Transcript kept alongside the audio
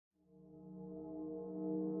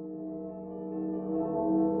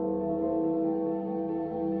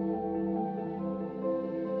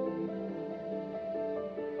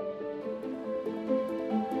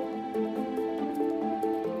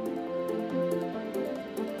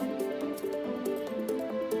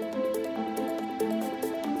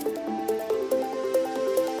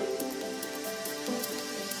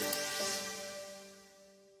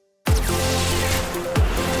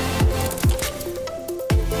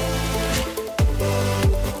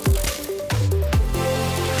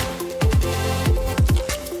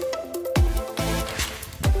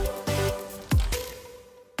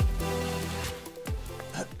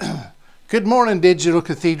Good morning, Digital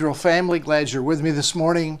Cathedral family. Glad you're with me this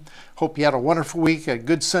morning. Hope you had a wonderful week, a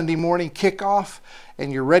good Sunday morning kickoff,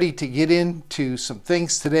 and you're ready to get into some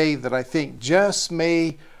things today that I think just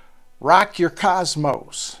may rock your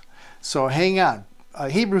cosmos. So hang on.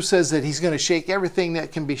 Hebrews says that he's going to shake everything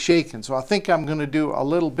that can be shaken. So I think I'm going to do a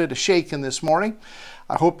little bit of shaking this morning.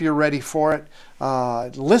 I hope you're ready for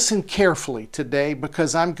it. Listen carefully today,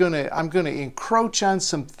 because I'm going to encroach on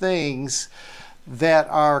some things that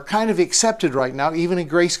are kind of accepted right now, even in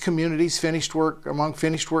grace communities, among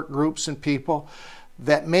finished work groups and people,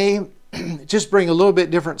 that may just bring a little bit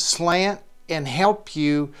different slant and help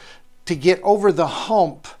you to get over the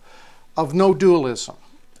hump of no dualism.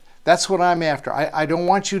 That's what I'm after. I don't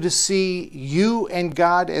want you to see you and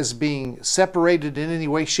God as being separated in any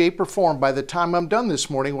way, shape, or form. By the time I'm done this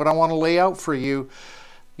morning, what I want to lay out for you,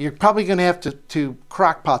 you're probably going to have to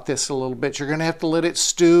crock-pot this a little bit. You're going to have to let it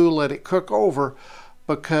stew, let it cook over,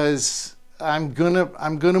 because I'm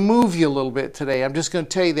gonna move you a little bit today. I'm just going to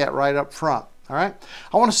tell you that right up front. All right.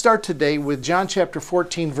 I want to start today with John chapter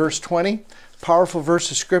 14, verse 20. Powerful verse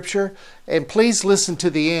of Scripture, and please listen to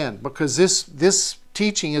the end, because this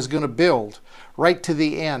teaching is going to build right to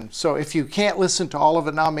the end. So if you can't listen to all of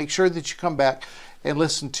it now, make sure that you come back and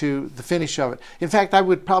listen to the finish of it. In fact, I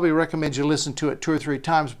would probably recommend you listen to it 2 or 3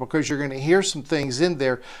 times, because you're going to hear some things in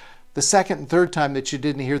there the second and third time that you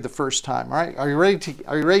didn't hear the first time. All right? Are you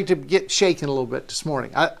ready to get shaken a little bit this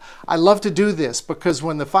morning? I love to do this, because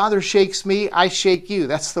when the Father shakes me, I shake you.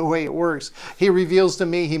 That's the way it works. He reveals to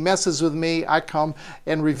me, he messes with me, I come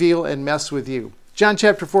and reveal and mess with you. John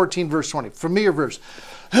chapter 14, verse 20. Familiar verse.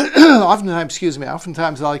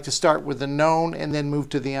 Oftentimes I like to start with the known and then move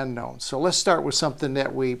to the unknown. So let's start with something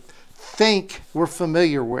that we think we're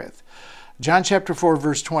familiar with. John chapter 4,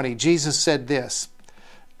 verse 20. Jesus said this,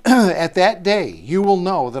 "At that day you will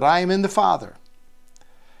know that I am in the Father,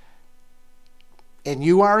 and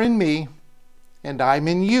you are in me, and I'm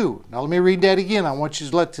in you." Now let me read that again. I want you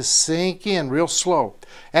to let this sink in real slow.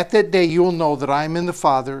 "At that day you will know that I am in the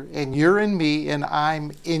Father, and you're in me, and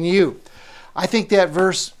I'm in you." I think that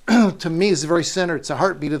verse to me is very center. It's a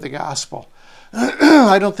heartbeat of the gospel.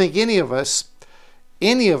 I don't think any of us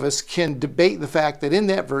can debate the fact that in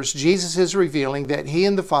that verse Jesus is revealing that he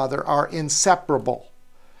and the Father are inseparable.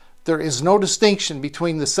 There is no distinction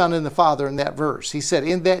between the Son and the Father in that verse. He said,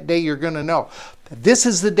 in that day you're going to know. This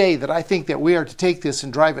is the day that I think that we are to take this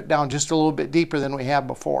and drive it down just a little bit deeper than we have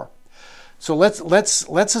before. So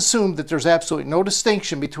let's assume that there's absolutely no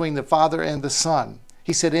distinction between the Father and the Son.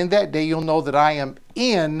 He said, in that day you'll know that I am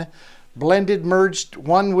in, blended, merged,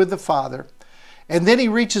 one with the Father. And then he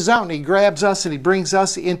reaches out and he grabs us and he brings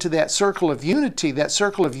us into that circle of unity, that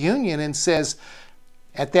circle of union, and says,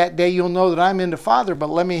 at that day you'll know that I'm in the Father. But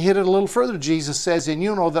let me hit it a little further. Jesus says, and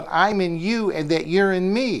you know that I'm in you and that you're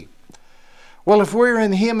in me. Well, if we're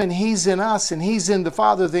in him and he's in us and he's in the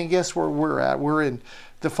Father, then guess where we're at? We're in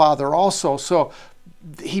the Father also. So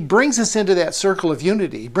he brings us into that circle of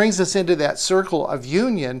unity. He brings us into that circle of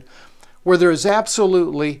union where there is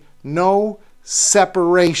absolutely no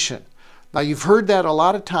separation. Now, you've heard that a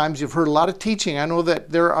lot of times. You've heard a lot of teaching. I know that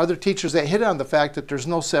there are other teachers that hit on the fact that there's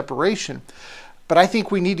no separation. But I think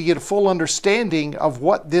we need to get a full understanding of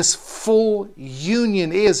what this full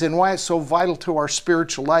union is and why it's so vital to our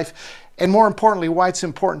spiritual life, and more importantly, why it's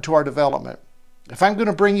important to our development. If I'm going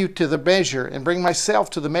to bring you to the measure and bring myself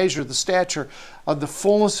to the measure, the stature of the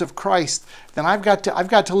fullness of Christ, then I've got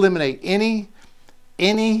to eliminate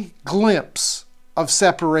any glimpse of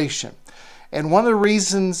separation. And one of the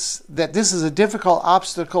reasons that this is a difficult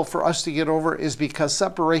obstacle for us to get over is because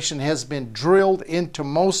separation has been drilled into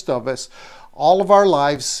most of us all of our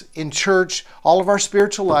lives in church, all of our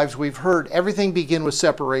spiritual lives. We've heard everything begin with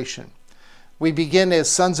separation. We begin as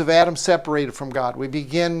sons of Adam separated from God.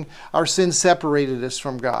 Our sin separated us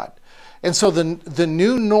from God. And so the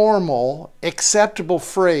new normal acceptable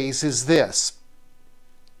phrase is this.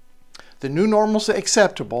 The new normal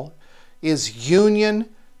acceptable is union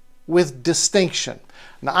with distinction.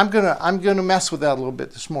 Now I'm gonna mess with that a little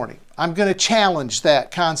bit this morning. I'm gonna challenge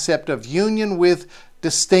that concept of union with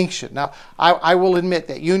distinction. Now, I will admit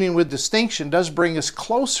that union with distinction does bring us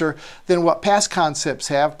closer than what past concepts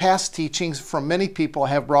have. Past teachings from many people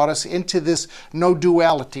have brought us into this no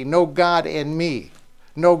duality, no God and me,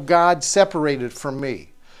 no God separated from me.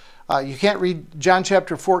 You can't read John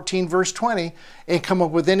chapter 14, verse 20 and come up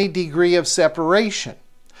with any degree of separation.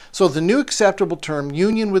 So the new acceptable term,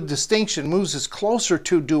 union with distinction, moves us closer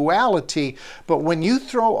to duality. But when you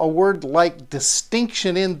throw a word like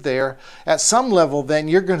distinction in there, at some level, then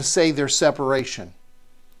you're going to say there's separation.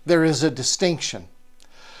 There is a distinction.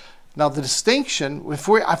 Now the distinction,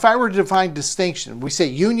 if I were to define distinction, we say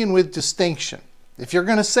union with distinction. If you're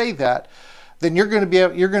going to say that, then you're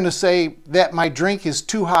going to say that my drink is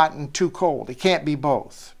too hot and too cold. It can't be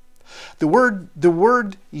both. The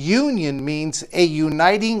word union means a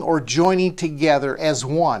uniting or joining together as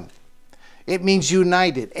one. It means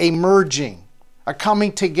united, a merging, a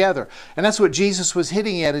coming together. And that's what Jesus was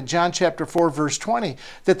hitting at in John chapter 4, verse 20,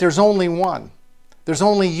 that there's only one. There's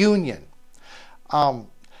only union.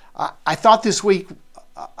 I thought this week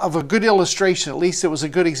of a good illustration, at least it was a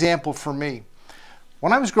good example for me.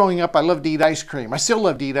 When I was growing up, I loved to eat ice cream. I still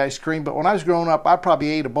love to eat ice cream, but when I was growing up, I probably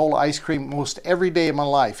ate a bowl of ice cream most every day of my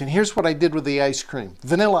life. And here's what I did with the ice cream,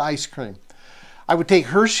 vanilla ice cream. I would take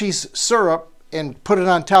Hershey's syrup and put it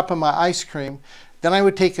on top of my ice cream. Then I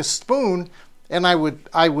would take a spoon and I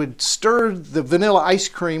would stir the vanilla ice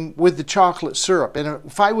cream with the chocolate syrup. And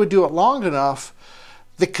if I would do it long enough,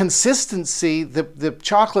 the consistency, the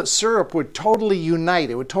chocolate syrup would totally unite.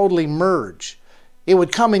 It would totally merge. It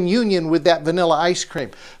would come in union with that vanilla ice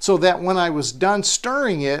cream. So that when I was done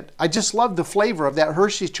stirring it, I just loved the flavor of that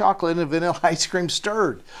Hershey's chocolate and the vanilla ice cream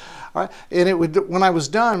stirred. All right? And it would, when I was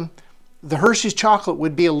done, the Hershey's chocolate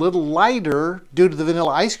would be a little lighter due to the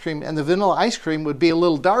vanilla ice cream, and the vanilla ice cream would be a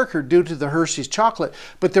little darker due to the Hershey's chocolate,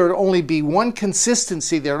 but there would only be one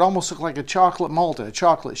consistency there. It almost looked like a chocolate malt, a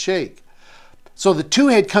chocolate shake. So the two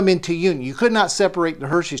had come into union. You could not separate the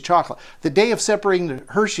Hershey's chocolate. The day of separating the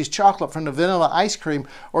Hershey's chocolate from the vanilla ice cream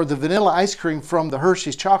or the vanilla ice cream from the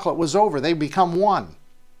Hershey's chocolate was over. They become one.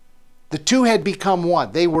 The two had become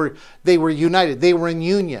one. They were united. They were in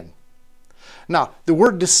union. Now, the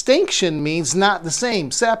word distinction means not the same,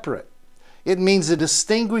 separate. It means a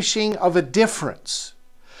distinguishing of a difference.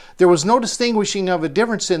 There was no distinguishing of a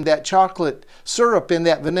difference in that chocolate syrup in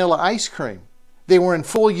that vanilla ice cream. They were in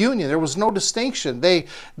full union. There was no distinction.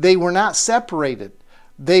 They were not separated.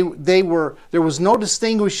 There was no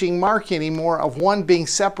distinguishing mark anymore of one being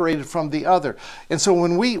separated from the other. And so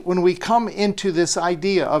when we come into this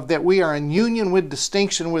idea of that we are in union with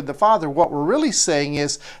distinction with the Father, what we're really saying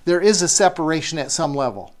is there is a separation at some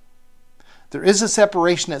level. There is a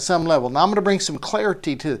separation at some level. Now I'm going to bring some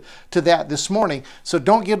clarity to that this morning. So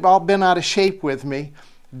don't get all bent out of shape with me.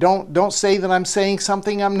 Don't say that I'm saying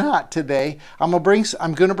something I'm not today. I'm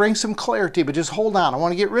going to bring some clarity, but just hold on. I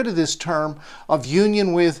want to get rid of this term of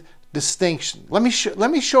union with distinction. Let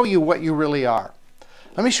me show you what you really are.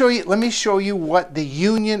 Let me show you what the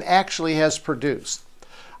union actually has produced.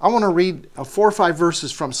 I want to read 4 or 5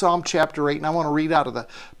 verses from Psalm chapter 8, and I want to read out of the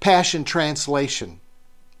Passion Translation.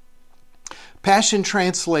 Passion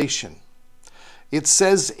Translation. It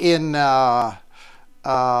says in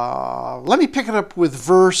let me pick it up with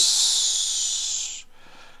verse.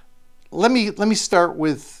 Let me start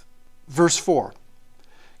with verse 4.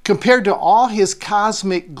 Compared to all his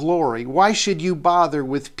cosmic glory, why should you bother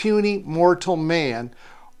with puny mortal man,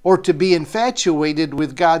 or to be infatuated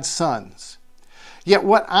with God's sons? Yet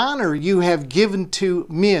what honor you have given to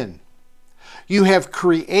men! You have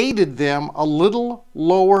created them a little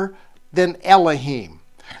lower than Elohim.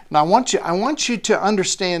 Now I want you to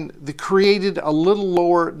understand the created a little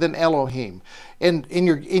lower than Elohim. And in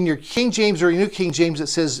your King James or your New King James it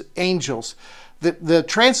says angels. The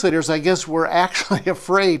translators, I guess, were actually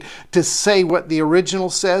afraid to say what the original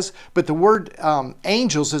says, but the word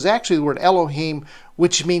angels is actually the word Elohim,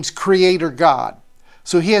 which means creator God.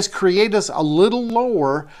 So he has created us a little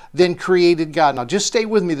lower than created God. Now just stay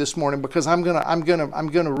with me this morning, because I'm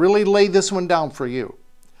gonna really lay this one down for you.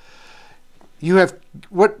 You have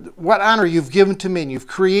what honor you've given to men. You've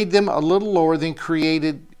created them a little lower than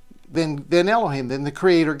Elohim, than the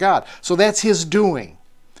creator God. So that's his doing.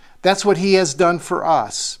 That's what he has done for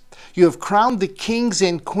us. You have crowned the kings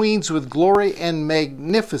and queens with glory and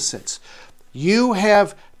magnificence. You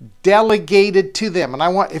have delegated to them. And I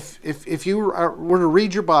want, if you were to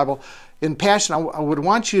read your Bible in Passion, I would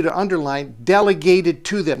want you to underline delegated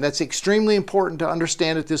to them. That's extremely important to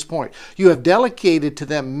understand at this point. You have delegated to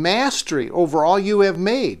them mastery over all you have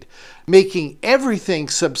made, making everything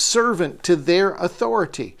subservient to their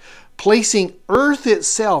authority, placing earth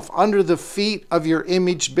itself under the feet of your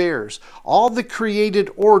image bearers, all the created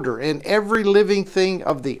order and every living thing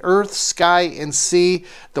of the earth, sky, and sea,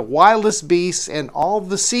 the wildest beasts and all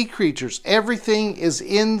the sea creatures. Everything is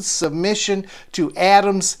in submission to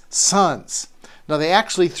Adam's sons. Now they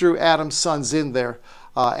actually threw Adam's sons in there,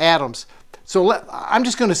 Adam's. So I'm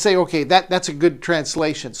just going to say, okay, that's a good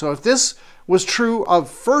translation. So if this was true of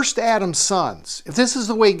first Adam's sons, if this is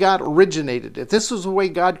the way God originated, if this was the way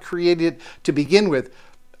God created to begin with,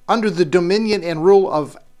 under the dominion and rule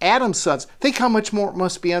of Adam's sons, think how much more it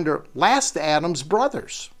must be under last Adam's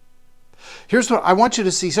brothers. Here's what I want you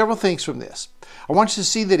to see, several things from this. I want you to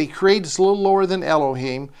see that he created us a little lower than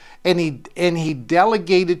Elohim, and he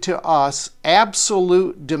delegated to us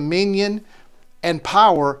absolute dominion and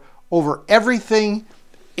power over everything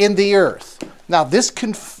in the earth. Now this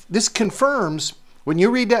confirms, when you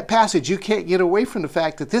read that passage, you can't get away from the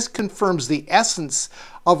fact that this confirms the essence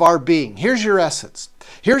of our being. Here's your essence.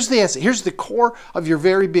 Here's the essence. Here's the core of your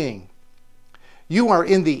very being. You are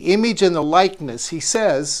in the image and the likeness, he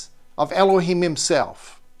says, of Elohim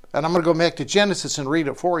himself. And I'm going to go back to Genesis and read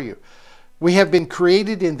it for you. We have been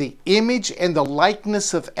created in the image and the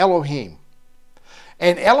likeness of Elohim.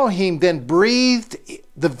 And Elohim then breathed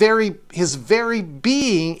his very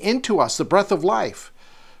being into us, the breath of life.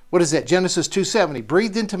 What is that? Genesis 2:7. He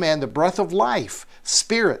breathed into man the breath of life,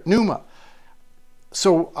 spirit, pneuma.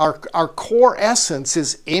 So our core essence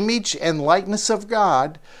is image and likeness of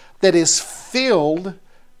God that is filled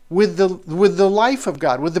with the life of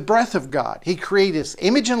God, with the breath of God. He created his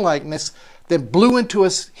image and likeness that blew into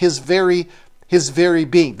us his very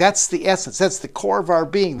being. That's the essence. That's the core of our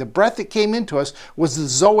being. The breath that came into us was the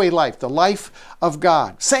Zoe life, the life of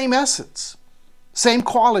God. Same essence, same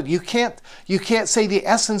quality. You can't say the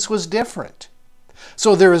essence was different.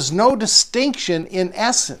 So there is no distinction in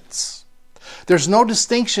essence. There's no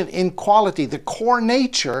distinction in quality. The core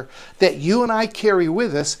nature that you and I carry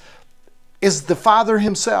with us is the Father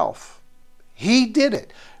himself. He did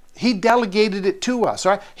it. He delegated it to us.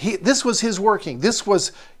 Right? This was his working. This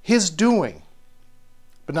was his doing.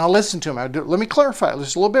 But now listen to me. Let me clarify it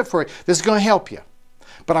just a little bit for you. This is going to help you.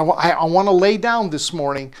 But I want to lay down this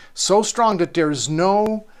morning so strong that there is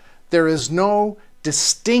no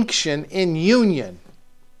distinction in union.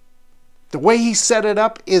 The way he set it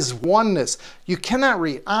up is oneness. You cannot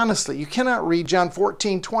read, honestly, you cannot read John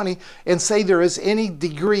 14:20 and say there is any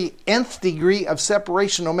nth degree of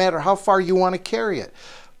separation, no matter how far you want to carry it.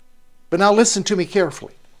 But now listen to me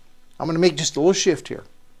carefully. I'm going to make just a little shift here.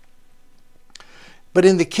 But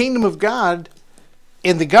in the kingdom of God,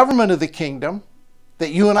 in the government of the kingdom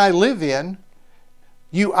that you and I live in,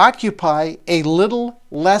 you occupy a little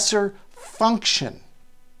lesser function,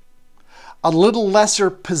 a little lesser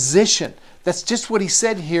position. That's just what he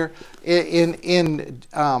said here in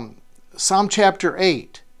Psalm chapter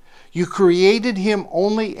 8. You created him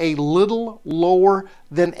only a little lower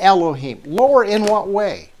than Elohim. Lower in what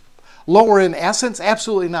way? Lower in essence?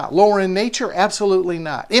 Absolutely not. Lower in nature? Absolutely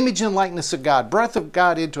not. Image and likeness of God, breath of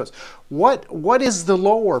God into us. What is the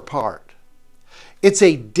lower part? It's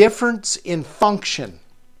a difference in function.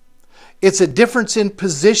 It's a difference in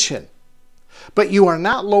position. But you are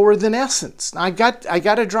not lower than essence. Now, I got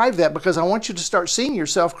to drive that because I want you to start seeing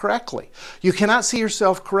yourself correctly. You cannot see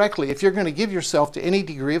yourself correctly if you're going to give yourself to any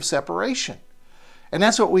degree of separation. And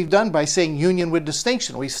that's what we've done by saying union with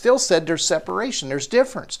distinction. We still said there's separation, there's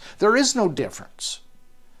difference. There is no difference.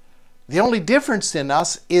 The only difference in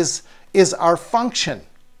us is our function,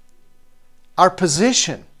 our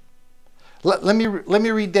position. Let me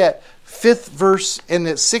read that 5th verse and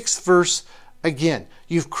the 6th verse again.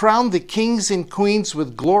 You've crowned the kings and queens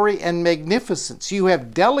with glory and magnificence. You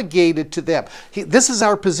have delegated to them. This is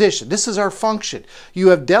our position. This is our function. You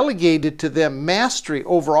have delegated to them mastery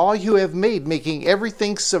over all you have made, making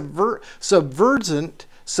everything subservient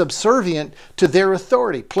to their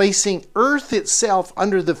authority, placing earth itself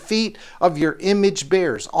under the feet of your image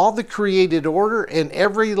bearers, all the created order and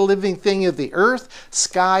every living thing of the earth,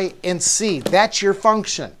 sky, and sea. That's your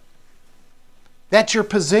function. That's your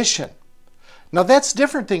position. Now that's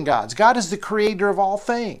different than God's. God is the creator of all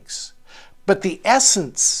things. But the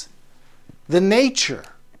essence, the nature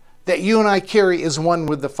that you and I carry is one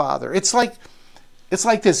with the Father. It's like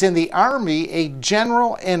this. In the army, a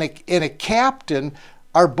general and a captain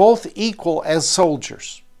are both equal as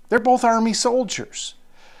soldiers. They're both army soldiers.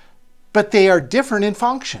 But they are different in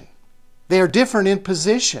function. They are different in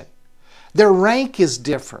position. Their rank is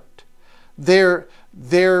different. Their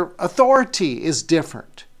authority is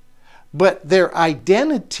different. But their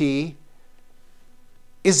identity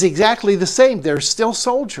is exactly the same. They're still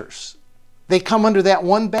soldiers. They come under that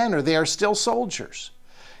one banner. They are still soldiers.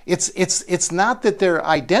 It's not that their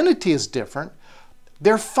identity is different.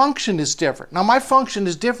 Their function is different. Now, my function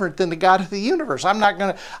is different than the God of the universe.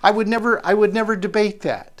 I would never debate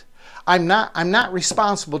that. I'm not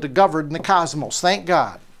responsible to govern the cosmos. Thank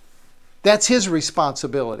God. That's his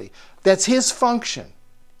responsibility. That's his function.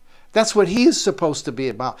 That's what he is supposed to be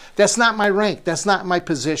about. That's not my rank. That's not my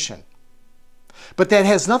position. But that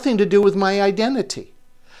has nothing to do with my identity.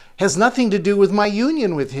 Has nothing to do with my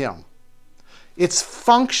union with him. It's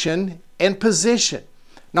function and position.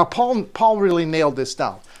 Now, Paul really nailed this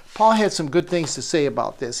down. Paul had some good things to say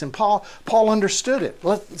about this, and Paul understood it.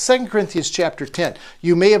 2 Corinthians chapter 10.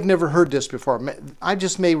 You may have never heard this before. I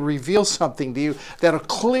just may reveal something to you that'll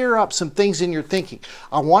clear up some things in your thinking.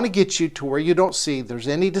 I want to get you to where you don't see there's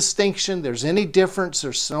any distinction, there's any difference,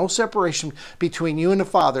 there's no separation between you and the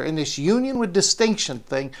Father. And this union with distinction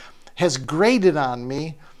thing has grated on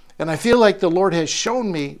me, and I feel like the Lord has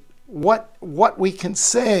shown me what we can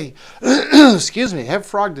say. Excuse me, I have a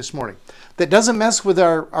frog this morning. That doesn't mess with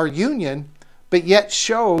our union, but yet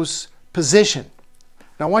shows position.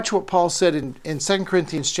 Now watch what Paul said in 2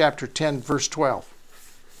 Corinthians chapter 10, verse 12.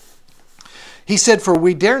 He said, "For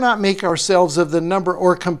we dare not make ourselves of the number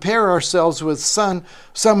or compare ourselves with some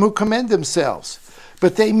who commend themselves.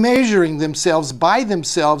 But they measuring themselves by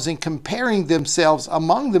themselves and comparing themselves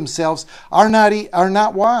among themselves are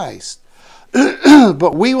not wise.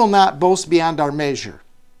 But we will not boast beyond our measure."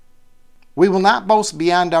 We will not boast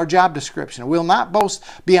beyond our job description. We will not boast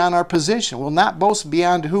beyond our position. We will not boast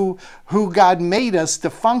beyond who God made us to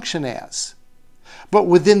function as. But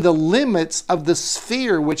within the limits of the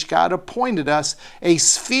sphere which God appointed us, a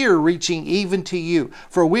sphere reaching even to you.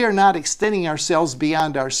 For we are not extending ourselves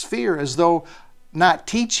beyond our sphere, as though not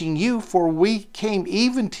teaching you, for we came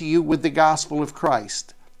even to you with the gospel of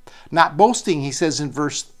Christ. Not boasting, he says in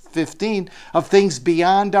verse 15, of things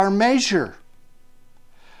beyond our measure.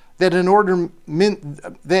 That in order men's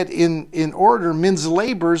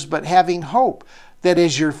labors, but having hope, that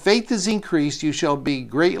as your faith is increased, you shall be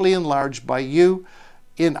greatly enlarged by you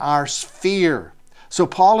in our sphere. So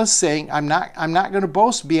Paul is saying, I'm not going to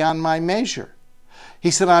boast beyond my measure.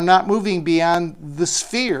 He said, I'm not moving beyond the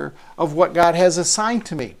sphere of what God has assigned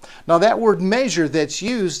to me. Now that word measure that's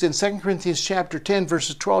used in 2 Corinthians chapter 10,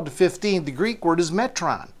 verses 12 to 15, the Greek word is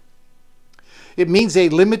metron. It means a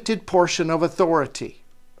limited portion of authority.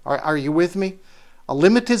 Are you with me? A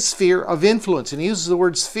limited sphere of influence. And he uses the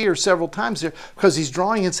word sphere several times there because he's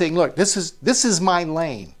drawing and saying, look, this is my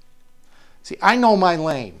lane. See, I know my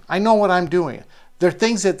lane. I know what I'm doing. There are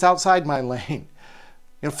things that's outside my lane.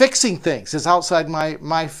 You know, fixing things is outside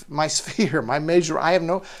my sphere, my measure.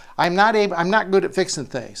 I'm not good at fixing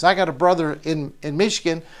things. I got a brother in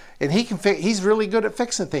Michigan, and he's really good at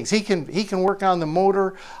fixing things. He can work on the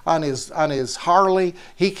motor on his Harley.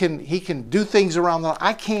 He can do things around the.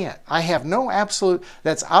 I can't. I have no absolute.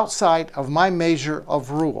 That's outside of my measure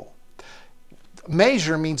of rule.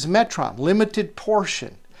 Measure means metron, limited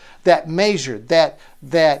portion. That measure that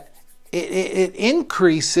it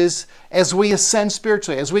increases as we ascend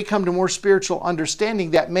spiritually. As we come to more spiritual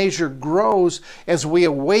understanding, that measure grows as we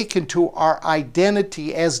awaken to our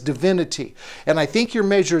identity as divinity. And I think your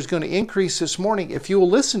measure is going to increase this morning if you will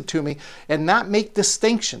listen to me and not make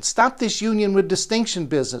distinction. Stop this union with distinction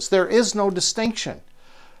business. There is no distinction.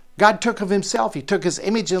 God took of himself. He took his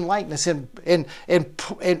image and likeness and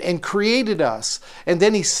created us. And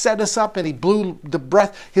then he set us up and he blew the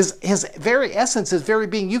breath. His very essence, his very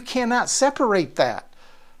being, you cannot separate that.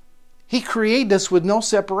 He created us with no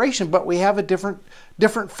separation, but we have a different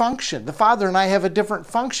function. The Father and I have a different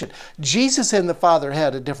function. Jesus and the Father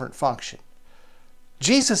had a different function.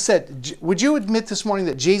 Jesus said, would you admit this morning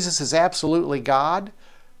that Jesus is absolutely God?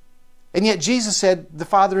 And yet Jesus said, the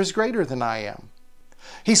Father is greater than I am.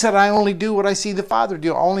 He said, I only do what I see the Father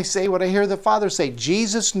do. I only say what I hear the Father say.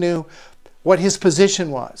 Jesus knew what his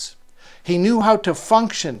position was. He knew how to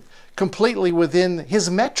function completely within his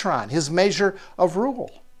metron, his measure of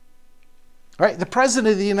rule. Right? The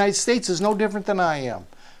President of the United States is no different than I am.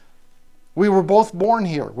 We were both born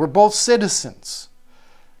here. We're both citizens.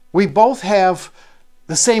 We both have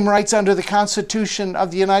the same rights under the Constitution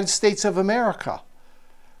of the United States of America.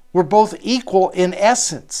 We're both equal in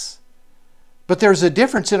essence. But there's a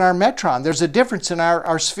difference in our metron. There's a difference in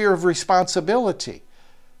our sphere of responsibility.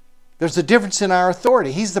 There's a difference in our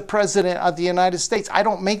authority. He's the President of the United States. I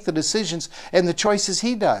don't make the decisions and the choices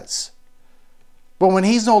he does. But when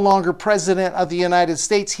he's no longer President of the United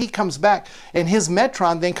States, he comes back, and his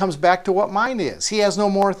metron then comes back to what mine is. He has no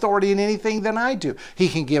more authority in anything than I do. He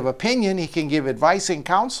can give opinion. He can give advice and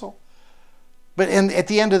counsel. But at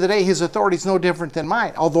the end of the day, his authority is no different than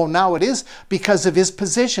mine, although now it is because of his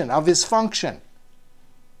position, of his function.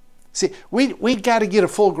 See, we got to get a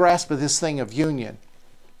full grasp of this thing of union.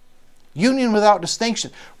 Union without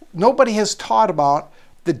distinction. Nobody has taught about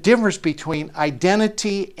the difference between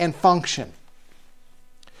identity and function.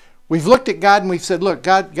 We've looked at God and we've said, look,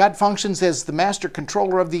 God functions as the master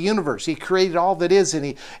controller of the universe. He created all that is,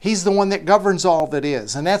 and He's the one that governs all that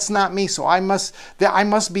is. And that's not me, so I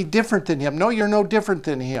must be different than Him. No, you're no different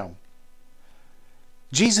than Him.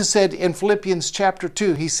 Jesus said in Philippians chapter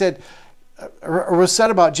 2, he said, or was said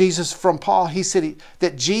about Jesus from Paul, he said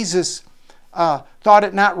that Jesus thought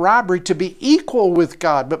it not robbery to be equal with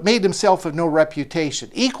God, but made himself of no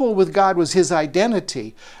reputation. Equal with God was his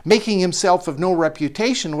identity. Making himself of no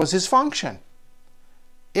reputation was his function.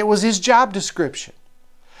 It was his job description.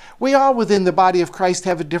 We all within the body of Christ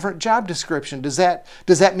have a different job description. Does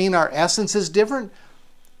that mean our essence is different?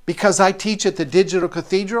 Because I teach at the Digital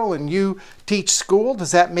Cathedral and you teach school,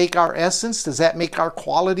 does that make our essence, does that make our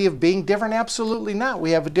quality of being different? Absolutely not.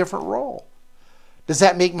 We have a different role. Does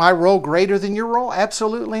that make my role greater than your role?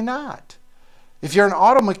 Absolutely not. If you're an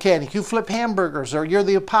auto mechanic, you flip hamburgers, or you're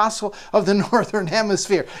the apostle of the Northern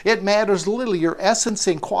Hemisphere, it matters little. Your essence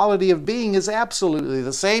and quality of being is absolutely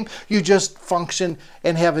the same. You just function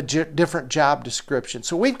and have a different job description.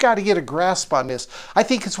 So we've got to get a grasp on this. I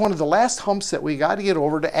think it's one of the last humps that we got to get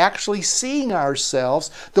over to actually seeing ourselves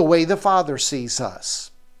the way the Father sees us.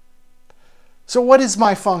 So what is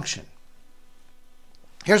my function?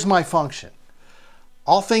 Here's my function.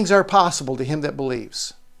 All things are possible to him that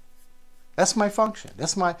believes. That's my function.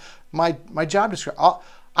 That's my job description.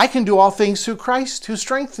 I can do all things through Christ who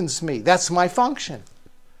strengthens me. That's my function.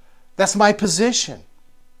 That's my position.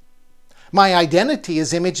 My identity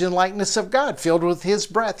is image and likeness of God, filled with his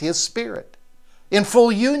breath, his spirit, in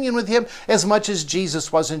full union with him as much as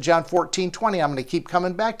Jesus was in John 14:20. I'm going to keep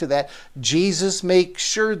coming back to that. Jesus makes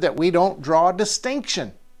sure that we don't draw a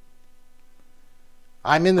distinction.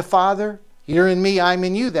 I'm in the Father. You're in me, I'm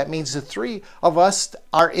in you. That means the three of us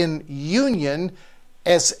are in union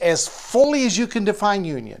as fully as you can define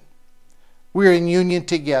union. We're in union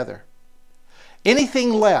together.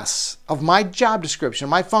 Anything less of my job description,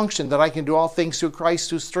 my function, that I can do all things through Christ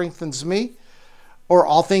who strengthens me, or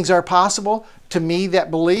all things are possible to me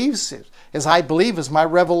that believes, as I believe, as my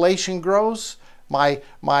revelation grows, my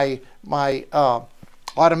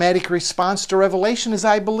automatic response to revelation is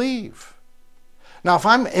I believe. Now,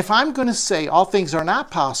 if I'm going to say all things are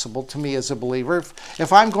not possible to me as a believer,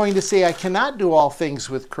 if I'm going to say I cannot do all things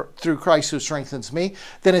through Christ who strengthens me,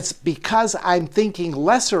 then it's because I'm thinking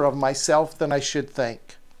lesser of myself than I should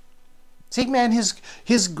think. See, man,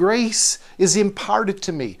 His grace is imparted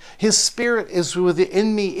to me. His Spirit is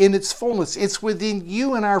within me in its fullness. It's within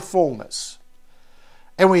you in our fullness.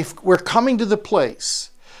 And we're coming to the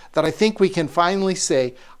place that I think we can finally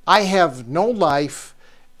say, I have no life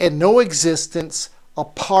and no existence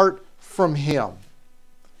apart from him.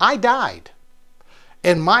 I died.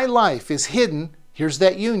 And my life is hidden, here's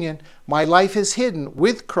that union, my life is hidden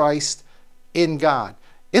with Christ in God.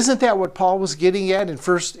 Isn't that what Paul was getting at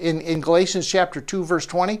in Galatians chapter 2, verse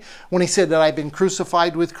 20, when he said that I've been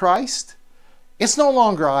crucified with Christ? It's no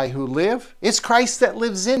longer I who live. It's Christ that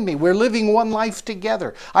lives in me. We're living one life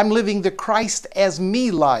together. I'm living the Christ as me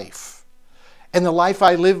life. And the life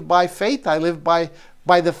I live by faith, I live by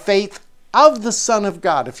the faith of the Son of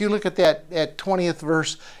God. If you look at that 20th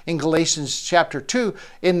verse in Galatians chapter 2,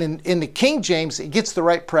 in the King James, it gets the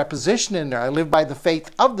right preposition in there. I live by the faith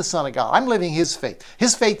of the Son of God. I'm living his faith.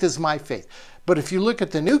 His faith is my faith. But if you look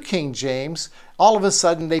at the New King James, all of a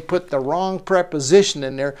sudden they put the wrong preposition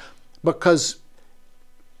in there because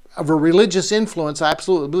of a religious influence. I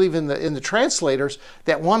absolutely believe in the translators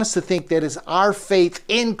that want us to think that it's our faith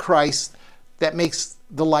in Christ that makes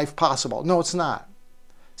the life possible. No, it's not.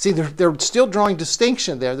 See, they're still drawing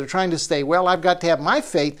distinction there. They're trying to say, well, I've got to have my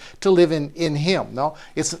faith to live in him. No,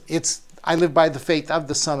 it's I live by the faith of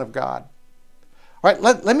the Son of God. All right,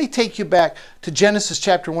 let me take you back to Genesis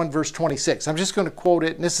chapter 1, verse 26. I'm just going to quote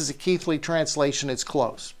it, and this is a Keathley translation. It's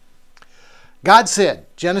close. God said,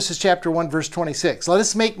 Genesis chapter 1, verse 26, let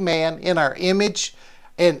us make man in our image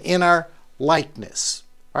and in our likeness.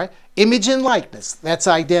 All right? Image and likeness, that's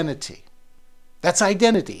identity. That's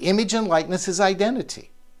identity. Image and likeness is identity.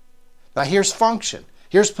 Now here's function.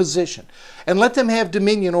 Here's position. And let them have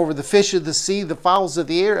dominion over the fish of the sea, the fowls of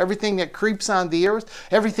the air, everything that creeps on the earth,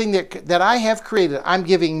 everything that I have created. I'm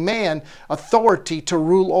giving man authority to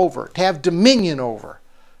rule over, to have dominion over.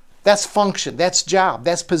 That's function. That's job.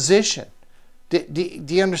 That's position. Do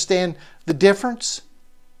you understand the difference?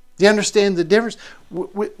 Do you understand the difference?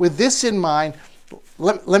 With this in mind,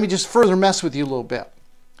 let me just further mess with you a little bit.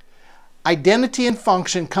 Identity and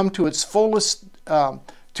function come to its fullest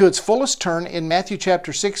turn in Matthew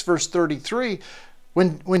chapter 6, verse 33,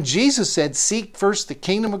 when Jesus said, seek first the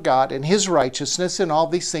kingdom of God and his righteousness, and all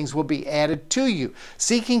these things will be added to you.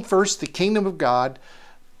 Seeking first the kingdom of God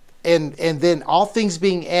and then all things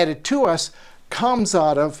being added to us comes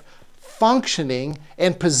out of functioning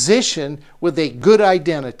and position with a good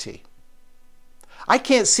identity. I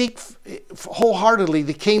can't seek wholeheartedly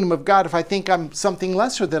the kingdom of God if I think I'm something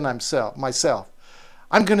lesser than myself.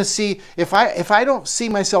 I'm going to see, if I don't see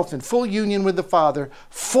myself in full union with the Father,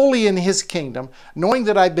 fully in His kingdom, knowing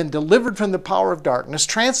that I've been delivered from the power of darkness,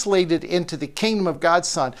 translated into the kingdom of God's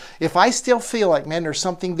Son, if I still feel like, man, there's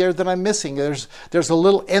something there that I'm missing, there's a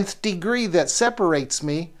little nth degree that separates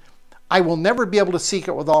me, I will never be able to seek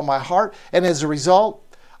it with all my heart, and as a result,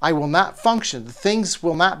 I will not function. The things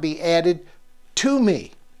will not be added to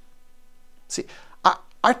me. See,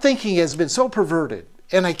 our thinking has been so perverted.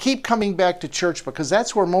 And I keep coming back to church because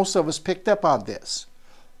that's where most of us picked up on this.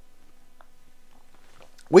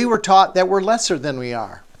 We were taught that we're lesser than we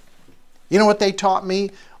are. You know what they taught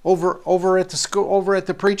me over at the school, over at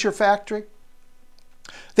the preacher factory?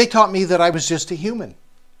 They taught me that I was just a human,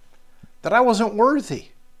 that I wasn't worthy,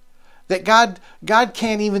 that God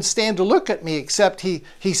can't even stand to look at me except He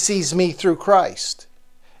sees me through Christ.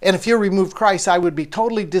 And if you removed Christ, I would be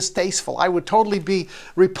totally distasteful. I would totally be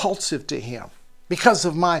repulsive to Him, because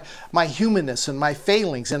of my humanness and my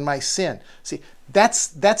failings and my sin. See, that's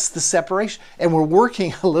the separation. And we're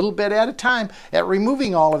working a little bit at a time at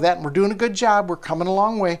removing all of that, and we're doing a good job. We're coming a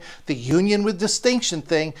long way. The union with distinction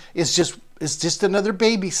thing is just another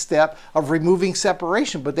baby step of removing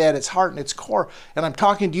separation, but at its heart and its core. And I'm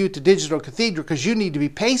talking to you to Digital Cathedral because you need to be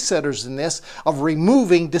pace setters in this of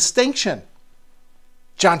removing distinction.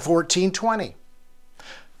 John 14:20.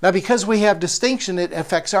 Now, because we have distinction, it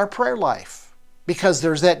affects our prayer life. Because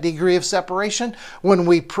there's that degree of separation. When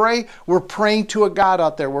we pray, we're praying to a God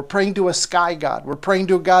out there. We're praying to a sky God. We're praying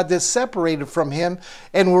to a God that's separated from Him.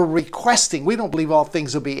 And we're requesting. We don't believe all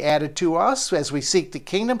things will be added to us as we seek the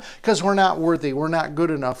kingdom because we're not worthy. We're not good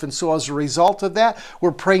enough. And so as a result of that,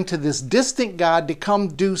 we're praying to this distant God to come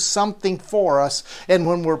do something for us. And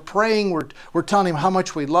when we're praying, we're telling Him how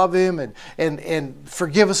much we love Him and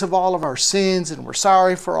forgive us of all of our sins. And we're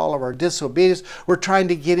sorry for all of our disobedience. We're trying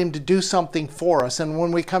to get Him to do something for us. And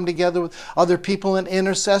when we come together with other people in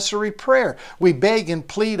intercessory prayer, we beg and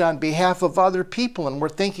plead on behalf of other people, and we're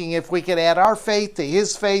thinking if we could add our faith to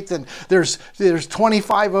His faith, and there's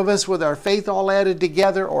 25 of us with our faith all added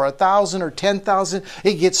together, or 1,000 or 10,000,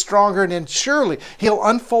 it gets stronger, and then surely He'll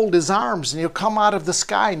unfold His arms and He'll come out of the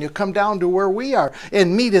sky and He'll come down to where we are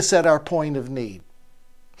and meet us at our point of need.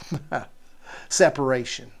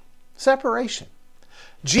 Separation.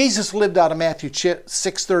 Jesus lived out of Matthew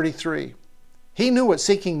 6:33. He knew what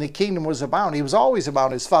seeking the kingdom was about. He was always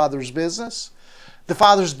about His Father's business. The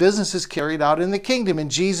Father's business is carried out in the kingdom, and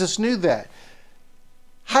Jesus knew that.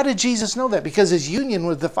 How did Jesus know that? Because His union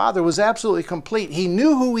with the Father was absolutely complete. He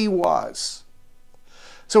knew who He was.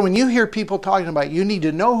 So when you hear people talking about you need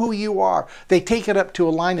to know who you are, they take it up to a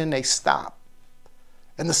line and they stop.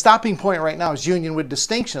 And the stopping point right now is union with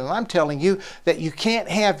distinction. And I'm telling you that you can't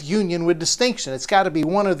have union with distinction. It's got to be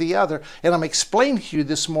one or the other. And I'm explaining to you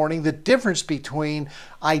this morning the difference between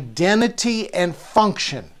identity and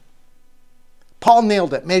function. Paul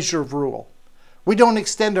nailed it, measure of rule. We don't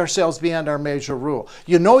extend ourselves beyond our measure of rule.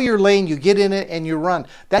 You know your lane, you get in it, and you run.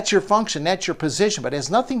 That's your function, that's your position, but it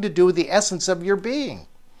has nothing to do with the essence of your being.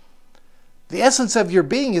 The essence of your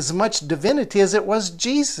being is as much divinity as it was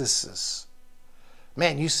Jesus's.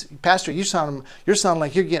 Man, Pastor, you're sounding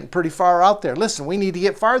like you're getting pretty far out there. Listen, we need to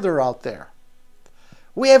get farther out there.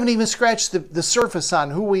 We haven't even scratched the surface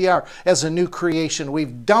on who we are as a new creation.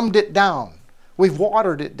 We've dumbed it down. We've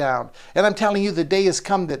watered it down. And I'm telling you, the day has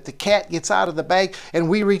come that the cat gets out of the bag and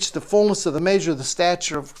we reach the fullness of the measure of the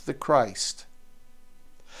stature of the Christ.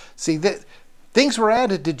 See, things were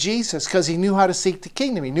added to Jesus because He knew how to seek the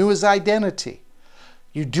kingdom. He knew His identity.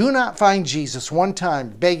 You do not find Jesus one time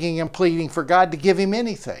begging and pleading for God to give Him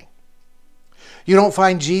anything. You don't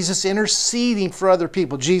find Jesus interceding for other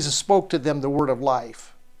people. Jesus spoke to them the word of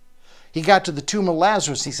life. He got to the tomb of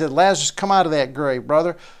Lazarus. He said, Lazarus, come out of that grave,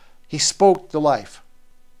 brother. He spoke the life.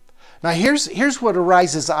 Now here's what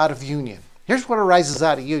arises out of union. Here's what arises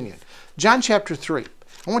out of union. John chapter 3.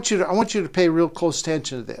 I want you to pay real close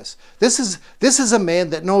attention to this. This is a man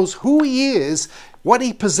that knows who he is, what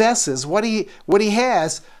he possesses, what he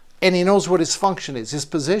has, and he knows what his function is, his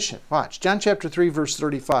position. Watch, John chapter 3, verse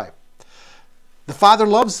 35. The Father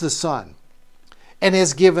loves the Son and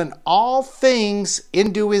has given all things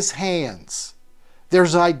into His hands.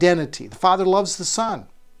 There's identity. The Father loves the Son.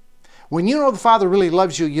 When you know the Father really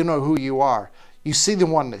loves you, you know who you are. You see the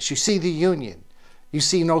oneness. You see the union. You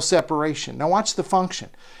see no separation. Now watch the function.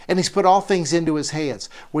 And He's put all things into His hands.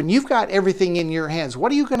 When you've got everything in your hands,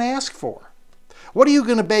 what are you going to ask for? What are you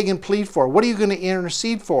going to beg and plead for? What are you going to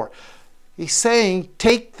intercede for? He's saying,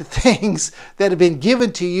 take the things that have been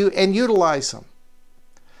given to you and utilize them.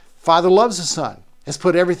 Father loves the Son, has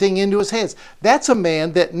put everything into His hands. That's a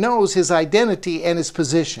man that knows his identity and his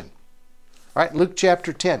position. All right, Luke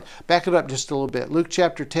chapter 10. Back it up just a little bit. Luke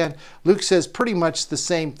chapter 10. Luke says pretty much the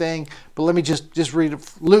same thing, but let me just read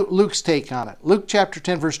Luke's take on it. Luke chapter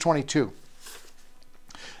 10, verse 22.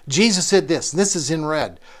 Jesus said this, and this is in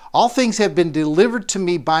red. All things have been delivered to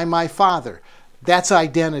me by my Father. That's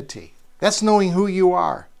identity. That's knowing who you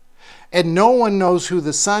are. And no one knows who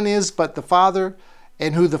the Son is but the Father,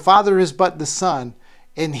 and who the Father is but the Son,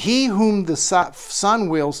 and he whom the Son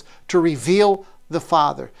wills to reveal the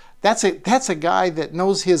Father. That's a guy that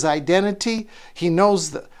knows his identity. He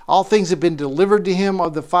knows that all things have been delivered to him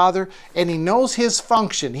of the Father, and he knows his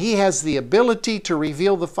function. He has the ability to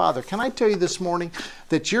reveal the Father. Can I tell you this morning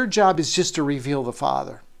that your job is just to reveal the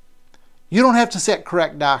Father? You don't have to set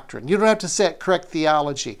correct doctrine. You don't have to set correct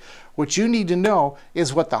theology. What you need to know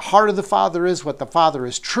is what the heart of the Father is, what the Father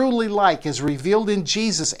is truly like, is revealed in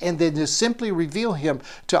Jesus, and then to simply reveal him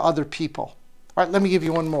to other people. All right, let me give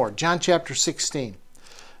you one more. John chapter 16.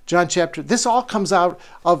 This all comes out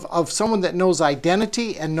of someone that knows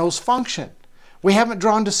identity and knows function. We haven't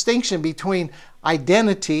drawn distinction between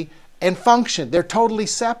identity and function. They're totally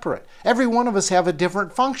separate. Every one of us have a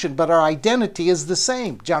different function, but our identity is the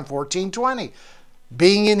same. John 14:20.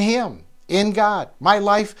 Being in him, in God. My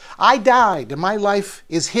life, I died, and my life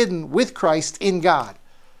is hidden with Christ in God.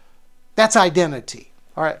 That's identity.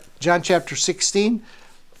 All right, John chapter 16,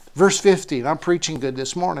 verse 15. I'm preaching good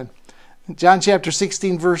this morning. John chapter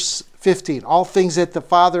 16, verse 15. All things that the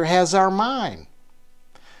Father has are mine.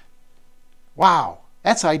 Wow,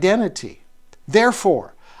 that's identity.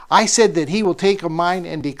 Therefore, I said that he will take of mine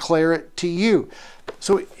and declare it to you.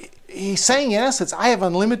 So he's saying, in essence, I have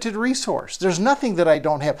unlimited resource. There's nothing that I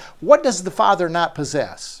don't have. What does the Father not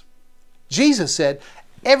possess? Jesus said,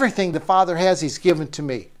 everything the Father has, he's given to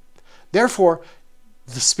me. Therefore,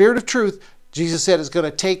 the Spirit of truth, Jesus said, is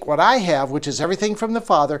going to take what I have, which is everything from the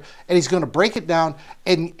Father, and he's going to break it down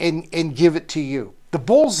and give it to you. The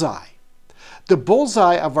bullseye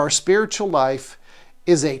of our spiritual life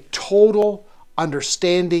is a total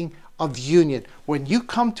understanding of union. When you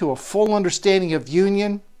come to a full understanding of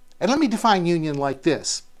union, and let me define union like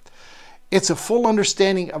this. It's a full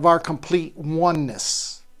understanding of our complete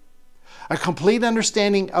oneness. A complete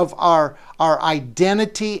understanding of our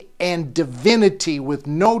identity and divinity with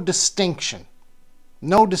no distinction.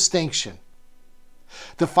 No distinction.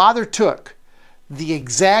 The Father took the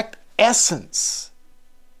exact essence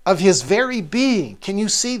of his very being. Can you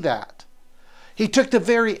see that? He took the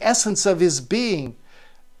very essence of his being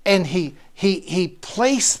and he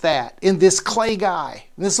placed that in this clay guy,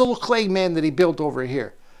 this little clay man that he built over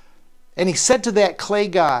here. And he said to that clay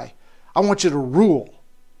guy, I want you to rule.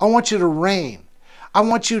 I want you to reign. I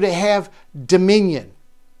want you to have dominion.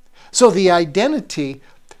 So the identity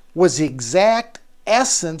was the exact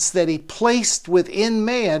essence that he placed within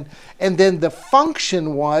man, and then the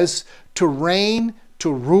function was to reign,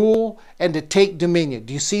 to rule, and to take dominion.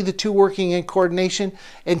 Do you see the two working in coordination?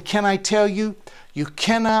 And can I tell you, you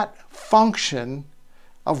cannot function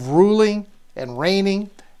of ruling and reigning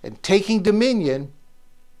and taking dominion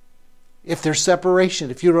if there's separation,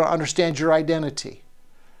 if you don't understand your identity.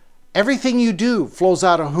 Everything you do flows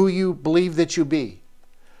out of who you believe that you be.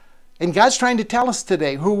 And God's trying to tell us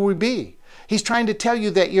today who we be. He's trying to tell you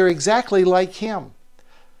that you're exactly like him.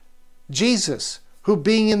 Jesus, who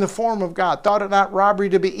being in the form of God, thought it not robbery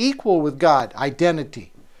to be equal with God,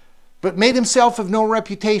 identity, but made himself of no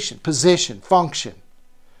reputation, position, function.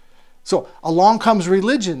 So along comes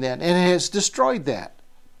religion then, and it has destroyed that.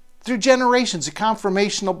 Through generations, a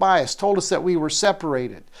confirmational bias told us that we were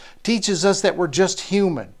separated, teaches us that we're just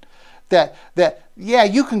human. That yeah,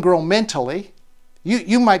 you can grow mentally.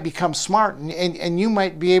 You might become smart and you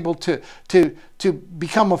might be able to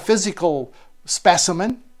become a physical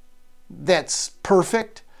specimen that's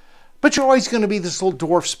perfect, but you're always going to be this little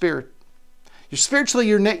dwarf spirit. Spiritually,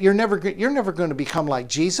 you're never going to become like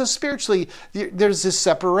Jesus. Spiritually, there's this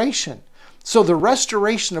separation. So the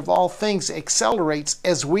restoration of all things accelerates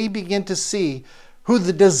as we begin to see who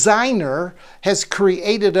the designer has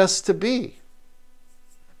created us to be.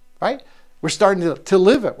 Right? We're starting to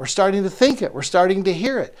live it. We're starting to think it. We're starting to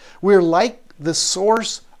hear it. We're like the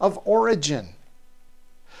source of origin.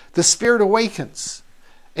 The Spirit awakens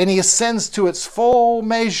and he ascends to its full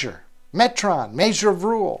measure. Metron, measure of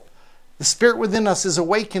rule. The Spirit within us is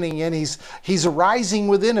awakening and he's arising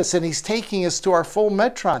within us and he's taking us to our full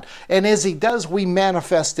metron. And as he does, we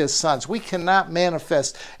manifest as sons. We cannot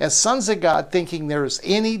manifest as sons of God thinking there is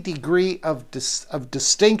any degree of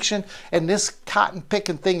distinction. And this cotton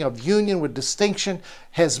picking thing of union with distinction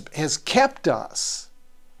has kept us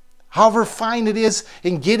however fine it is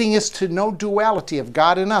in getting us to no duality of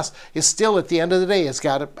God and us, is still at the end of the day, it's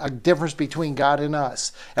got a difference between God and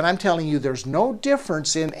us. And I'm telling you, there's no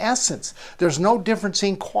difference in essence. There's no difference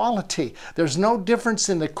in quality. There's no difference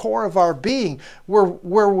in the core of our being.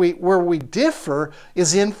 Where we differ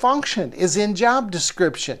is in function, is in job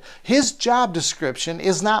description. His job description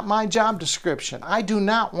is not my job description. I do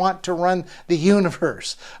not want to run the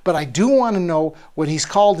universe, but I do want to know what He's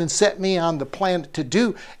called and set me on the planet to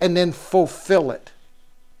do, and then fulfill it.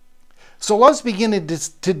 So let's begin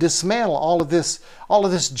to dismantle all of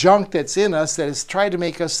this junk that's in us that has tried to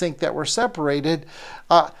make us think that we're separated.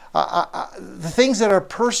 The things that our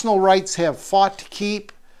personal rights have fought to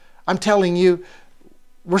keep, I'm telling you,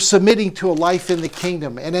 we're submitting to a life in the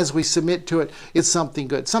kingdom. And as we submit to it, it's something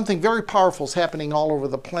good. Something very powerful is happening all over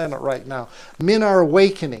the planet right now. Men are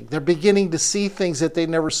awakening. They're beginning to see things that they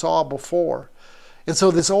never saw before. And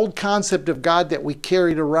so this old concept of God that we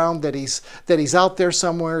carried around, that he's out there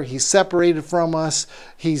somewhere, He's separated from us,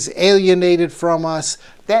 He's alienated from us,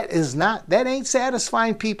 that ain't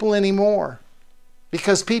satisfying people anymore.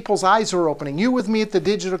 Because people's eyes are opening. You with me at the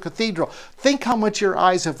Digital Cathedral. Think how much your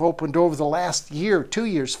eyes have opened over the last year, 2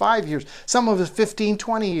 years, 5 years, some of us 15,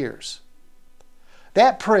 20 years.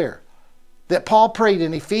 That prayer that Paul prayed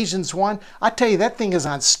in Ephesians 1, I tell you, that thing is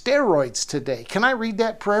on steroids today. Can I read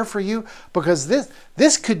that prayer for you? Because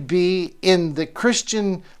this could be in the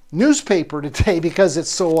Christian newspaper today because it's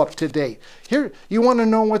so up to date. Here, you want to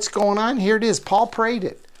know what's going on? Here it is. Paul prayed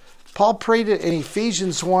it. Paul prayed it in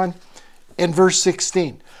Ephesians 1 and verse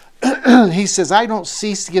 16. He says, I don't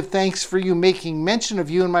cease to give thanks for you, making mention of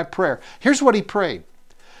you in my prayer. Here's what he prayed.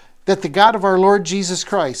 That the God of our Lord Jesus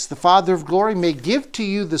Christ, the Father of glory, may give to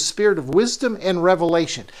you the spirit of wisdom and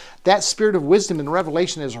revelation. That spirit of wisdom and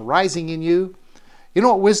revelation is arising in you. You know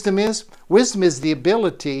what wisdom is? Wisdom is the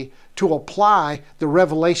ability to apply the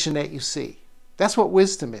revelation that you see. That's what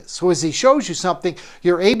wisdom is. So as He shows you something,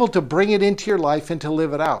 you're able to bring it into your life and to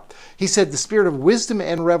live it out. He said the spirit of wisdom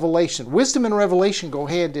and revelation. Wisdom and revelation go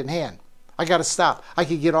hand in hand. I got to stop. I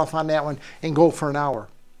could get off on that one and go for an hour.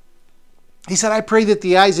 He said, I pray that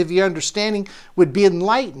the eyes of your understanding would be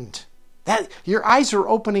enlightened. That your eyes are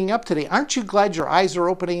opening up today. Aren't you glad your eyes are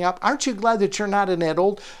opening up? Aren't you glad that you're not in that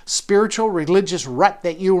old spiritual, religious rut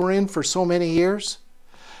that you were in for so many years?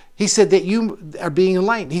 He said that you are being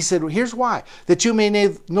enlightened. He said, well, here's why. That you may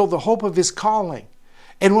know the hope of His calling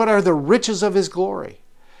and what are the riches of His glory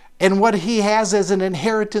and what He has as an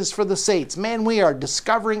inheritance for the saints. Man, we are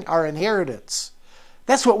discovering our inheritance.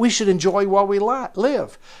 That's what we should enjoy while we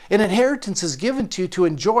live. An inheritance is given to you to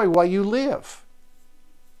enjoy while you live.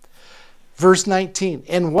 Verse 19,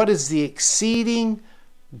 and what is the exceeding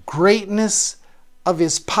greatness of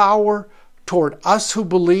His power toward us who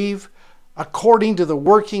believe, according to the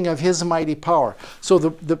working of His mighty power. So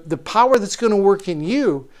the power that's going to work in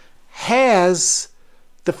you has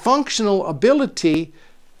the functional ability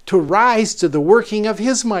to rise to the working of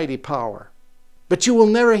His mighty power. But you will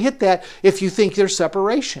never hit that if you think there's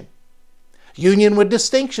separation. Union with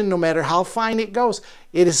distinction, no matter how fine it goes,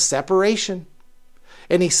 it is separation.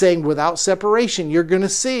 And He's saying without separation, you're going to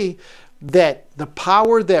see that the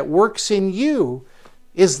power that works in you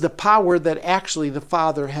is the power that actually the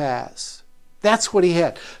Father has. That's what He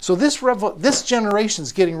had. So this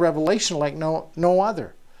generation's getting revelation like no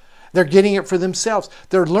other. They're getting it for themselves.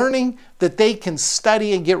 They're learning that they can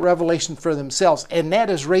study and get revelation for themselves. And that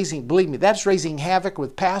is raising, believe me, that's raising havoc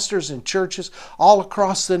with pastors and churches all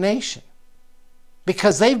across the nation.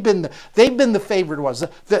 Because they've been the favored ones.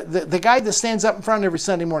 The guy that stands up in front every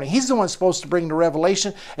Sunday morning, he's the one supposed to bring the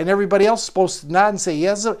revelation, and everybody else is supposed to nod and say,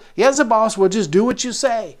 yes, boss, we'll just do what you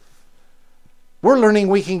say. We're learning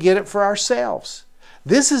we can get it for ourselves.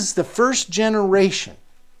 This is the first generation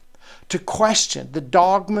to question the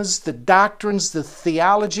dogmas, the doctrines, the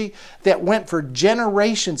theology that went for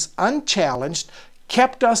generations unchallenged,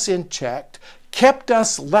 kept us in check, kept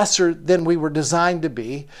us lesser than we were designed to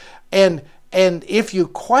be. And if you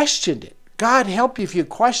questioned it, God help you if you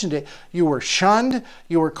questioned it, you were shunned,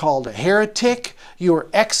 you were called a heretic, you were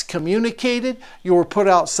excommunicated, you were put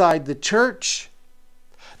outside the church.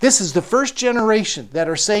 This is the first generation that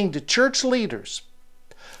are saying to church leaders,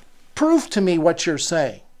 prove to me what you're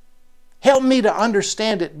saying. Help me to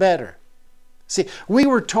understand it better. See, we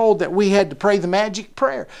were told that we had to pray the magic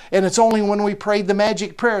prayer. And it's only when we prayed the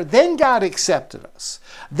magic prayer, then God accepted us.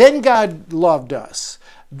 Then God loved us.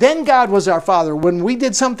 Then God was our Father. When we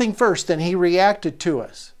did something first, then He reacted to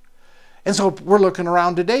us. And so we're looking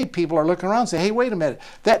around today. People are looking around and say, hey, wait a minute.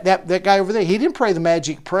 That guy over there, he didn't pray the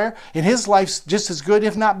magic prayer. And his life's just as good,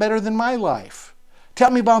 if not better, than my life.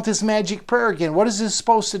 Tell me about this magic prayer again. What is this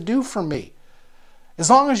supposed to do for me? As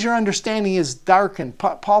long as your understanding is darkened,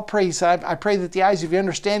 Paul prays, I pray that the eyes of your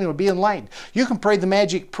understanding will be enlightened. You can pray the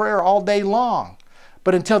magic prayer all day long,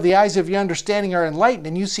 but until the eyes of your understanding are enlightened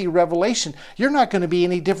and you see revelation, you're not going to be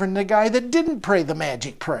any different than the guy that didn't pray the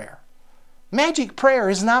magic prayer. Magic prayer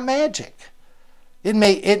is not magic. It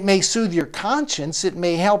may soothe your conscience, it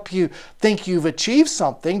may help you think you've achieved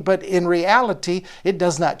something, but in reality, it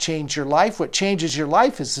does not change your life. What changes your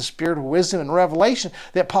life is the spirit of wisdom and revelation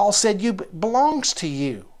that Paul said belongs to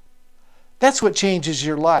you. That's what changes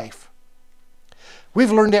your life.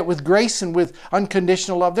 We've learned that with grace and with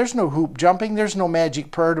unconditional love. There's no hoop jumping, there's no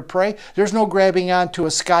magic prayer to pray, there's no grabbing onto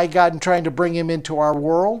a sky god and trying to bring him into our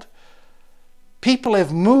world. People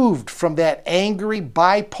have moved from that angry,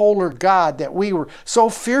 bipolar God that we were so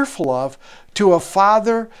fearful of to a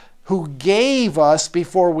Father who gave us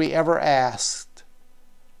before we ever asked.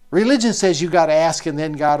 Religion says you got to ask and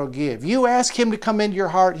then God will give. You ask Him to come into your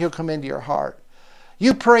heart, He'll come into your heart.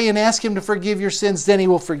 You pray and ask Him to forgive your sins, then He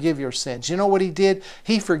will forgive your sins. You know what He did?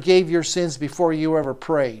 He forgave your sins before you ever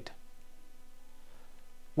prayed.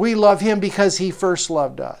 We love Him because He first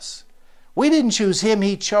loved us. We didn't choose Him,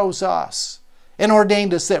 He chose us and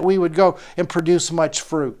ordained us that we would go and produce much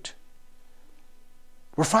fruit.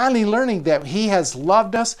 We're finally learning that He has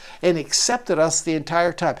loved us and accepted us the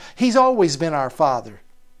entire time. He's always been our Father.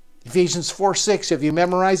 Ephesians 4:6, have you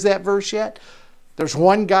memorized that verse yet? There's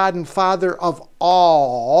one God and Father of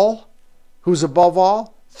all, who's above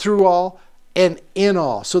all, through all, and in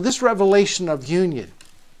all. So this revelation of union,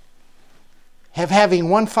 having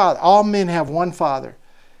one Father, all men have one Father,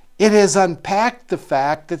 it has unpacked the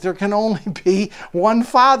fact that there can only be one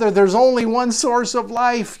Father. There's only one source of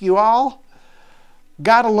life, you all.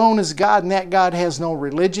 God alone is God, and that God has no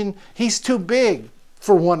religion. He's too big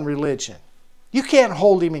for one religion. You can't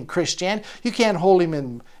hold Him in Christianity. You can't hold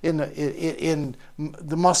Him in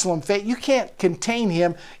the Muslim faith. You can't contain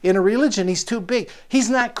Him in a religion. He's too big. He's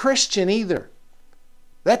not Christian either.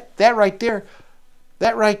 That right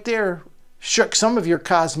there shook some of your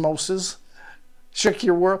cosmoses. Shook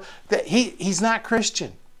your world. That he's not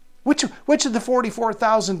Christian. Which of the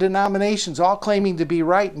 44,000 denominations, all claiming to be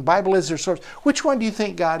right and Bible is their source, which one do you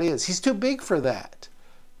think God is? He's too big for that.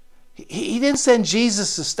 He didn't send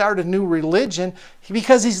Jesus to start a new religion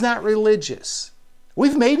because He's not religious.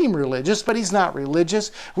 We've made Him religious, but He's not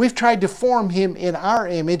religious. We've tried to form Him in our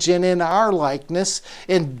image and in our likeness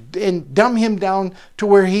and dumb Him down to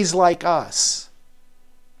where He's like us.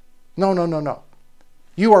 No.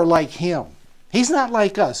 You are like Him. He's not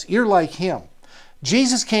like us. You're like Him.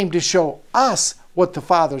 Jesus came to show us what the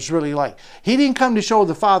Father's really like. He didn't come to show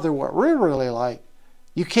the Father what we're really like.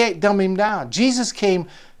 You can't dumb Him down. Jesus came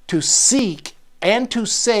to seek and to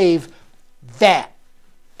save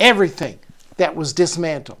everything that was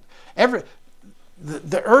dismantled.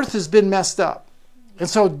 The earth has been messed up. And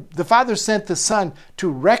so the Father sent the Son to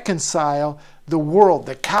reconcile the world,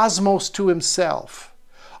 the cosmos, to Himself.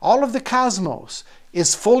 All of the cosmos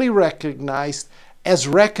is fully recognized as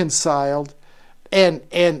reconciled, and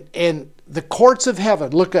the courts of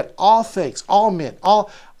heaven look at all things, all men, all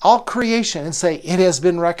creation, and say it has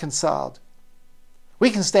been reconciled. We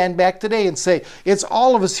can stand back today and say it's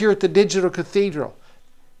all of us here at the Digital Cathedral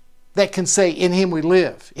that can say in Him we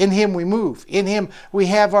live, in Him we move, in Him we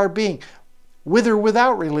have our being, with or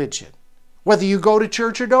without religion, whether you go to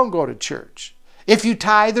church or don't go to church, if you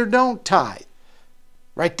tithe or don't tithe.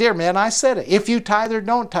 Right there, man, I said it. If you tithe or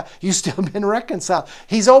don't tithe, you've still been reconciled.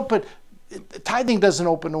 He's open. Tithing doesn't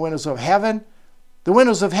open the windows of heaven. The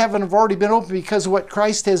windows of heaven have already been opened because of what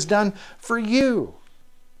Christ has done for you.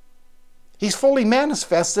 He's fully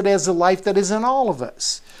manifested as the life that is in all of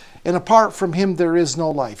us. And apart from Him, there is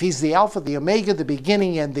no life. He's the Alpha, the Omega, the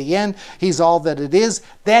beginning and the end. He's all that it is.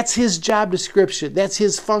 That's His job description. That's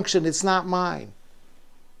His function. It's not mine.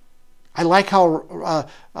 I like how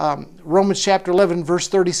Romans chapter 11 verse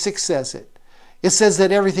 36 says it. It says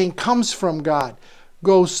that everything comes from God,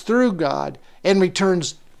 goes through God, and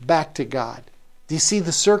returns back to God. Do you see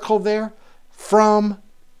the circle there? From,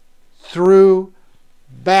 through,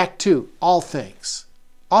 back to, all things.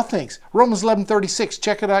 All things. Romans 11:36,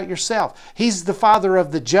 check it out yourself. He's the Father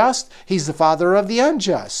of the just. He's the Father of the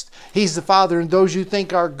unjust. He's the Father of those you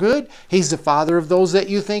think are good. He's the Father of those that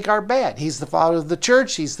you think are bad. He's the Father of the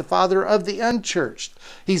church. He's the Father of the unchurched.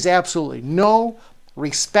 He's absolutely no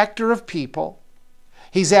respecter of people.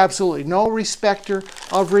 He's absolutely no respecter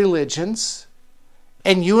of religions.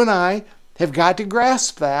 And you and I have got to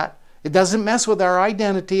grasp that. It doesn't mess with our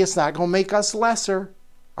identity. It's not going to make us lesser.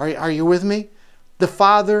 Are you with me? The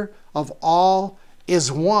Father of all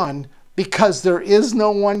is one because there is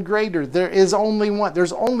no one greater. There is only one.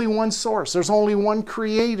 There's only one source. There's only one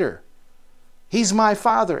creator. He's my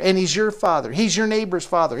Father, and He's your Father. He's your neighbor's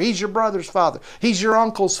father. He's your brother's father. He's your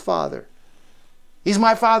uncle's father. He's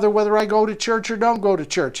my Father whether I go to church or don't go to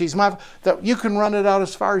church. You can run it out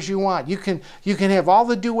as far as you want. You can have all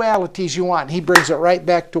the dualities you want. He brings it right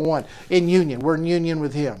back to one. In union. We're in union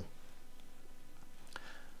with Him.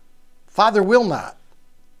 Father will not,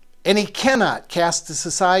 and He cannot cast us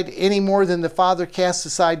aside any more than the Father casts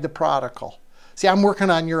aside the prodigal. See, I'm working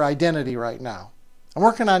on your identity right now. I'm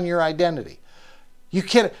working on your identity. You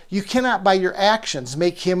cannot by your actions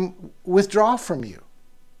make Him withdraw from you.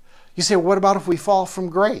 You say, what about if we fall from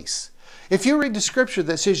grace? If you read the scripture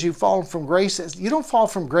that says you've fallen from grace, you don't fall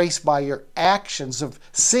from grace by your actions of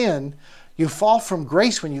sin. You fall from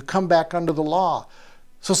grace when you come back under the law.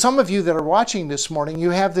 So some of you that are watching this morning,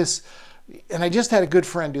 you have this, and I just had a good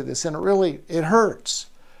friend do this, and it hurts.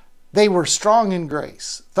 They were strong in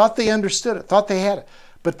grace, thought they understood it, thought they had it,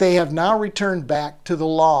 but they have now returned back to the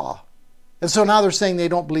law. And so now they're saying they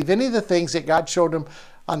don't believe any of the things that God showed them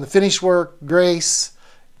on the finished work, grace,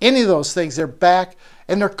 any of those things. They're back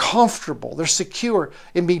and they're comfortable. They're secure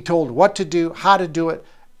in being told what to do, how to do it,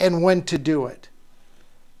 and when to do it.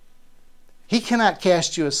 He cannot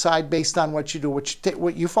cast you aside based on what you do.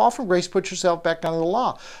 What you fall from grace, put yourself back under the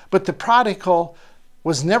law. But the prodigal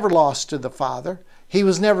was never lost to the Father. He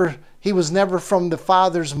was never from the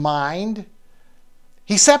Father's mind.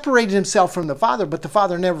 He separated himself from the Father, but the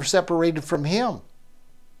Father never separated from him.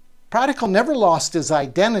 Prodigal never lost his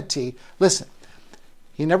identity. Listen,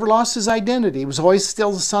 he never lost his identity. He was always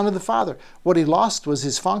still the son of the Father. What he lost was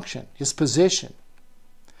his function, his position.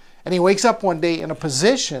 And he wakes up one day in a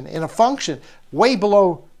position, in a function, way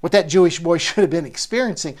below what that Jewish boy should have been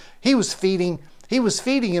experiencing. He was feeding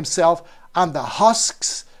himself on the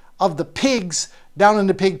husks of the pigs down in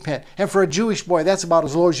the pig pen. And for a Jewish boy, that's about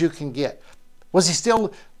as low as you can get. Was he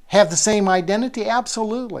still have the same identity?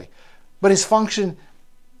 Absolutely. But his function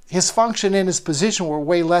and his position were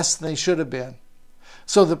way less than they should have been.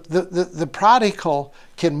 So the prodigal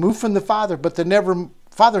can move from the Father, but the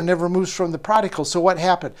Father never moves from the prodigal. So what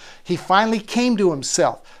happened? He finally came to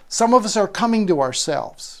himself. Some of us are coming to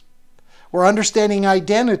ourselves. We're understanding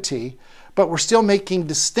identity, but we're still making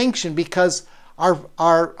distinction because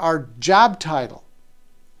our job title,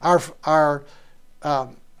 our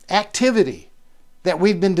activity that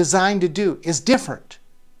we've been designed to do is different.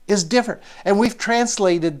 And we've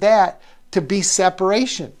translated that to be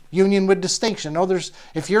separation, union with distinction. No,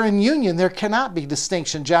 if you're in union, there cannot be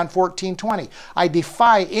distinction. John 14:20. I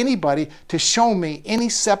defy anybody to show me any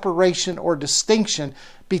separation or distinction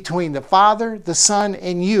between the Father, the Son,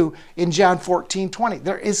 and you in John 14:20.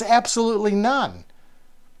 There is absolutely none.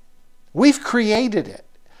 We've created it.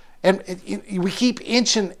 And we keep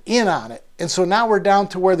inching in on it. And so now we're down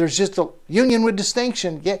to where there's just a union with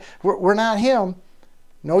distinction. We're not Him.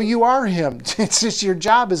 No, you are Him. It's just your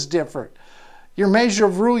job is different. Your measure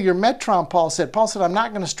of rule, your metron, Paul said. Paul said, I'm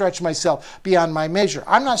not going to stretch myself beyond my measure.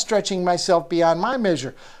 I'm not stretching myself beyond my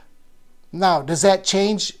measure. Now, does that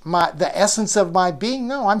change the essence of my being?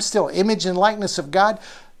 No, I'm still image and likeness of God.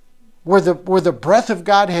 Where the breath of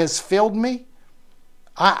God has filled me,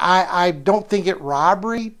 I don't think it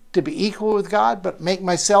robbery to be equal with God, but make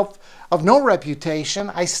myself of no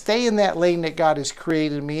reputation. I stay in that lane that God has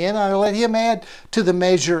created me in. I let Him add to the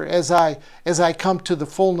measure as I come to the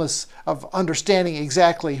fullness of understanding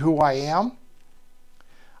exactly who I am.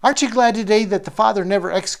 Aren't you glad today that the Father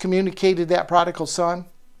never excommunicated that prodigal son?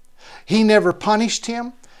 He never punished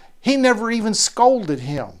him. He never even scolded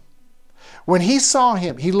him. When he saw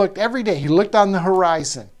him, he looked every day. He looked on the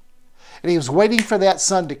horizon. And he was waiting for that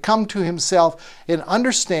son to come to himself and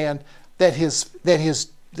understand that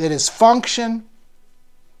his function,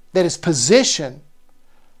 that his position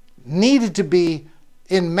needed to be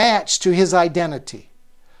in match to his identity.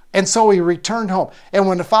 And so he returned home. And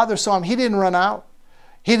when the father saw him, he didn't run out.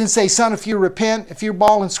 He didn't say, son, if you repent, if you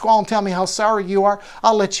bawl and squall and tell me how sorry you are,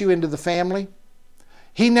 I'll let you into the family.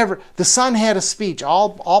 The son had a speech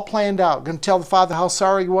all planned out. Going to tell the father how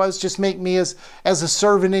sorry he was. Just make me as a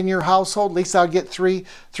servant in your household. At least I'll get three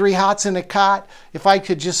hots in a cot. If I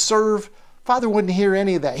could just serve. Father wouldn't hear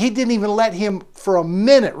any of that. He didn't even let him for a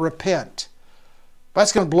minute repent.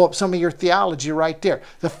 That's going to blow up some of your theology right there.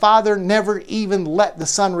 The father never even let the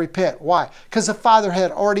son repent. Why? Because the father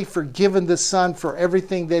had already forgiven the son for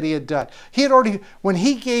everything that he had done. When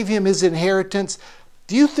he gave him his inheritance,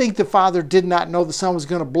 do you think the father did not know the son was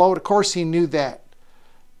going to blow it? Of course he knew that.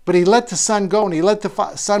 But he let the son go, and he let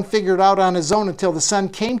the son figure it out on his own until the son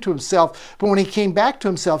came to himself. But when he came back to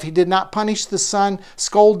himself, he did not punish the son,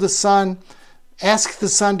 scold the son, ask the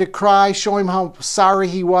son to cry, show him how sorry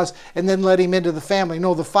he was, and then let him into the family.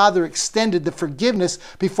 No, the Father extended the forgiveness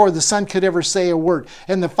before the son could ever say a word.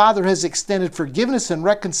 And the Father has extended forgiveness and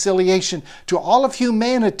reconciliation to all of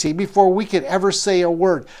humanity before we could ever say a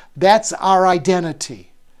word. That's our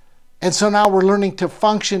identity. And so now we're learning to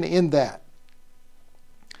function in that.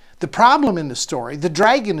 The problem in the story, the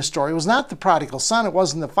drag in the story, was not the prodigal son. It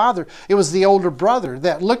wasn't the father. It was the older brother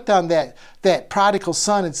that looked on that prodigal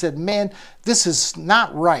son and said, man, this is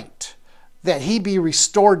not right, that he be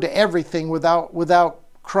restored to everything without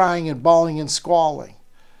crying and bawling and squalling.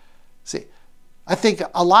 See, I think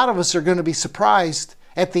a lot of us are going to be surprised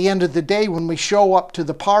at the end of the day when we show up to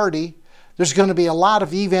the party. There's going to be a lot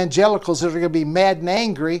of evangelicals that are going to be mad and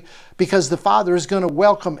angry because the Father is going to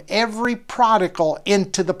welcome every prodigal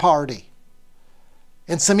into the party.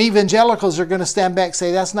 And some evangelicals are going to stand back and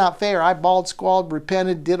say, that's not fair. I bawled, squalled,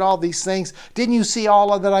 repented, did all these things. Didn't you see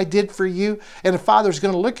all of that I did for you? And the Father's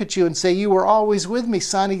going to look at you and say, you were always with me,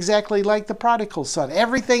 son, exactly like the prodigal son.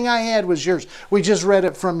 Everything I had was yours. We just read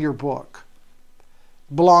it from your book.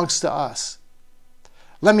 It belongs to us.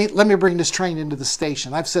 Let me bring this train into the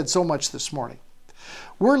station. I've said so much this morning.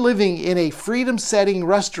 We're living in a freedom-setting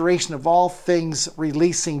restoration of all things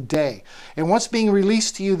releasing day. And what's being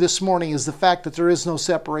released to you this morning is the fact that there is no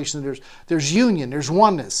separation. There's union. There's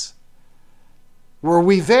oneness. Where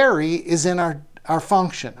we vary is in our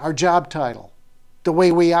function, our job title, the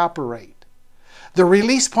way we operate. The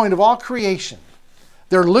release point of all creation.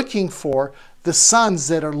 They're looking for the sons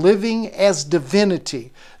that are living as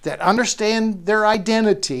divinity, that understand their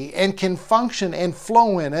identity and can function and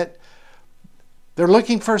flow in it. They're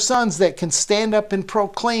looking for sons that can stand up and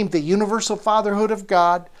proclaim the universal fatherhood of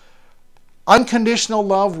God, unconditional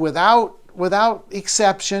love without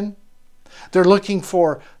exception. They're looking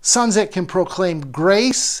for sons that can proclaim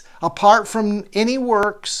grace apart from any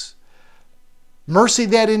works, mercy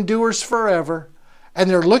that endures forever. And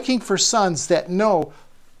they're looking for sons that know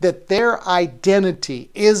that their identity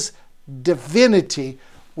is divinity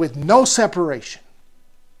with no separation.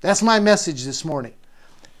 That's my message this morning.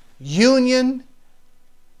 Union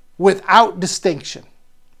without distinction.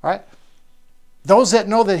 All right? Those that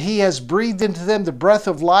know that He has breathed into them the breath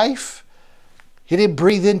of life. He didn't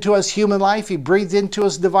breathe into us human life. He breathed into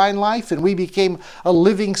us divine life, and we became a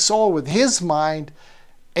living soul with His mind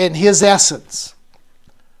and His essence.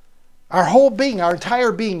 Our whole being, our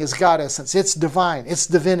entire being is God essence. It's divine. It's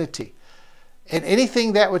divinity. And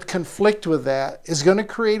anything that would conflict with that is going to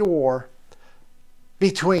create a war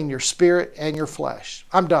between your spirit and your flesh.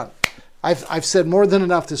 I'm done. I've said more than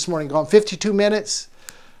enough this morning. Gone 52 minutes.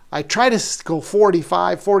 I try to go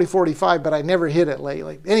 45, but I never hit it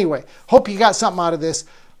lately. Anyway, hope you got something out of this.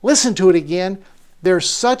 Listen to it again. There's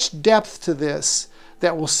such depth to this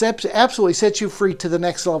that will absolutely set you free to the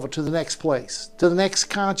next level, to the next place, to the next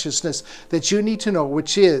consciousness that you need to know,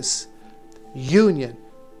 which is union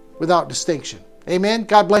without distinction. Amen.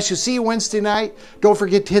 God bless you. See you Wednesday night. Don't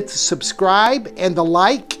forget to hit the subscribe and the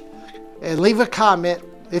like and leave a comment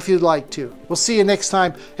if you'd like to. We'll see you next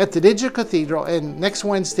time at the Digital Cathedral and next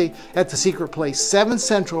Wednesday at the Secret Place, 7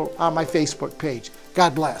 Central on my Facebook page.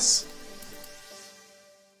 God bless.